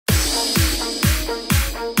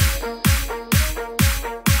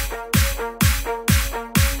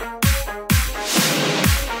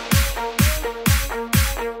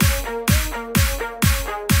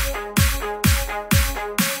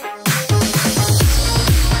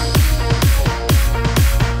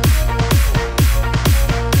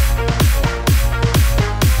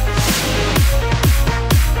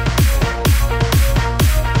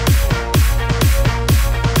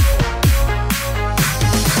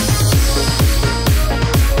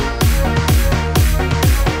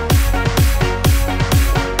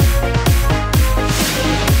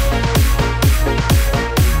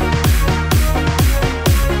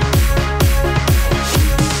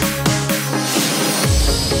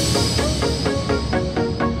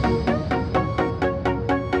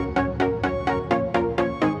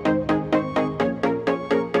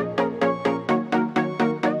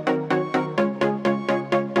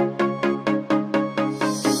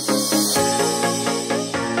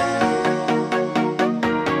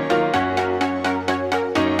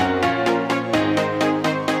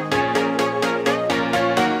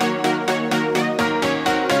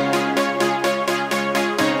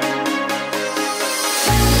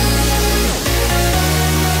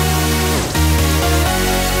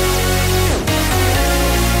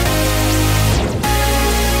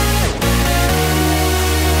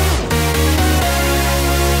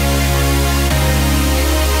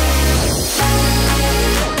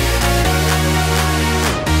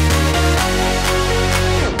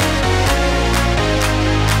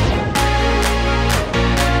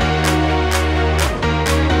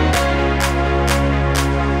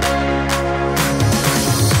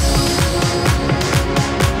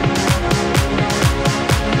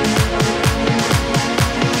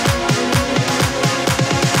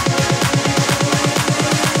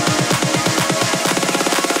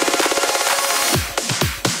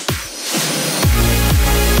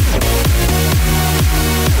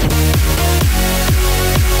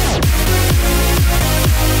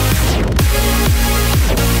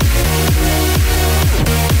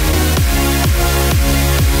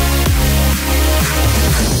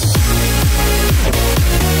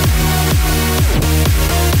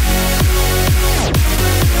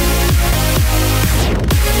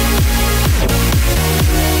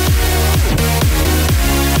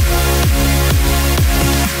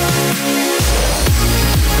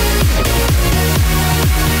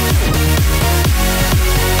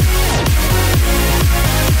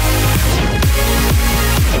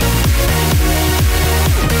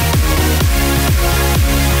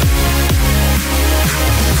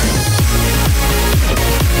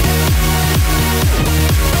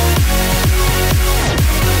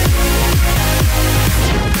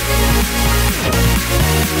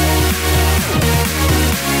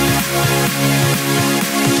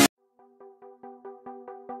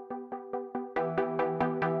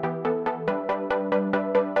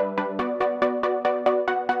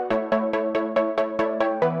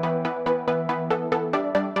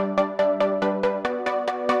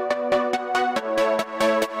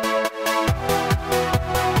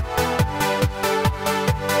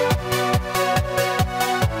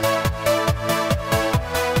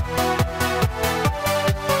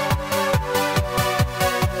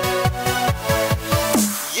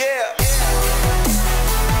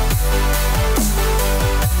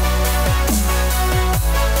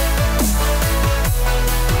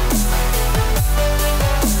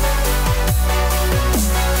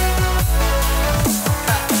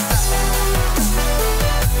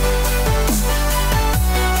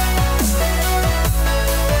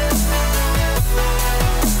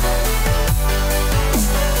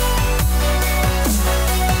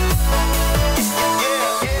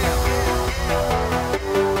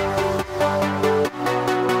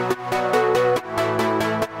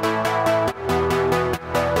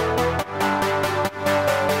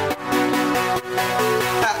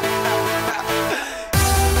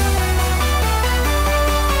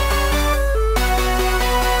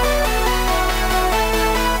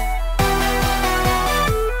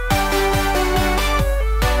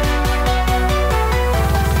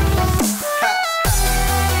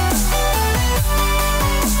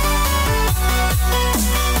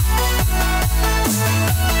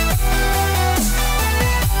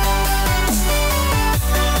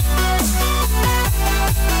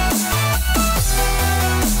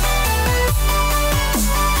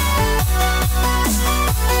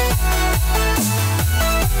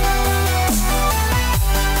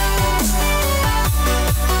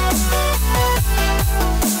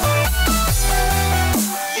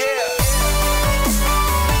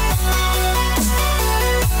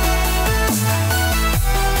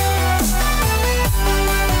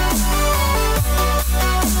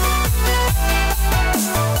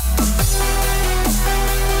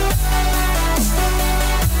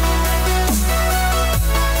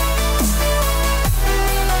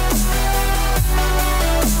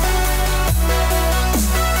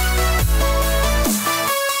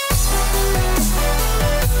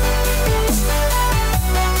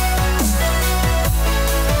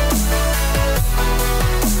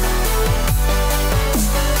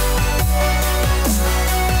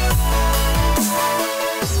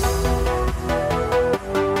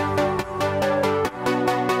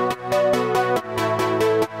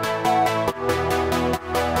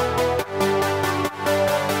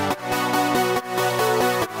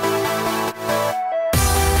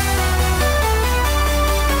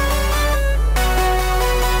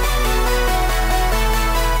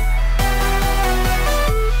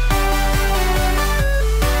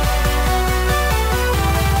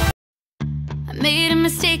Made a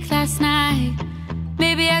mistake last night,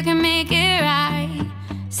 maybe I can make it right.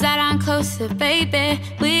 Slide on closer, baby,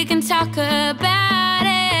 we can talk about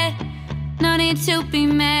it. No need to be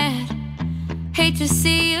mad, hate to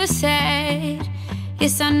see you sad.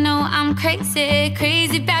 Yes, I know I'm crazy,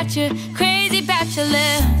 crazy about you, crazy about your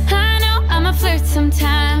love. I know I'm a flirt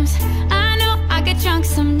sometimes, I know I get drunk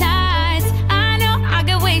some nights, I know I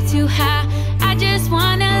get way too high. I just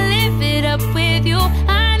wanna live it up with you.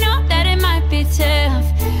 I know that it might be tough,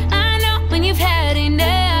 I know when you've had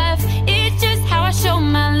enough. It's just how I show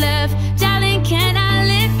my love. Darling, can I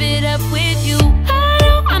live it up with you? I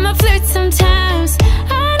know I'm a flirt sometimes,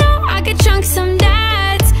 I know I get drunk some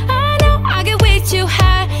nights, I know I get way too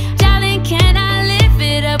high. Darling, can I live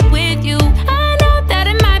it up with you? I know that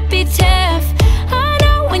it might be tough, I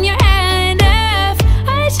know when you're had enough.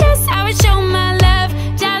 It's just how I show my love.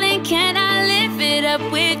 Darling, can I live it up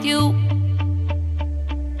with you?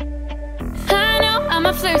 I know I'm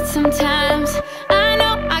a flirt sometimes, I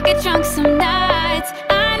know I get drunk some nights,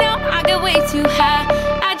 I know I get way too high.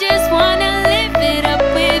 I just wanna live it up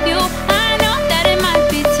with you. I know that it might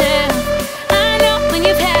be tough, I know when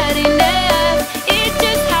you've had enough. It's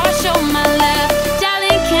just how I show my love.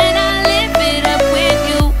 Darling, can I live it up with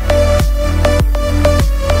you?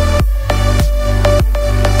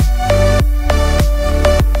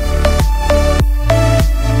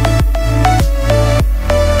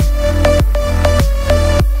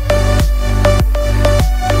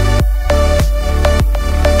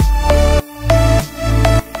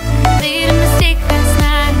 Made a mistake last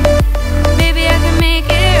night, maybe I can make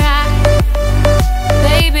it right.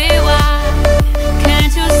 Baby, why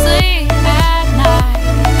can't you sleep at night?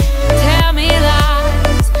 Tell me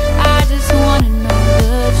lies, I just wanna know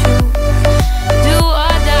the truth. Do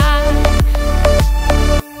or die.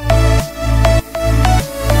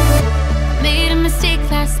 Made a mistake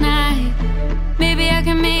last night, maybe I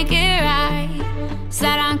can make it right.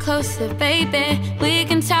 Slide on closer, baby, we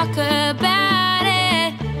can talk about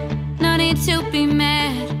it. No need to be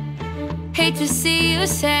mad, hate to see you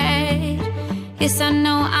sad. Yes, I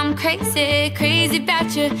know I'm crazy, crazy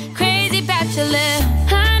about you, crazy about your love.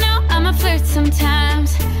 I know I'm a flirt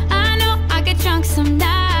sometimes, I know I get drunk some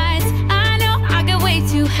nights, I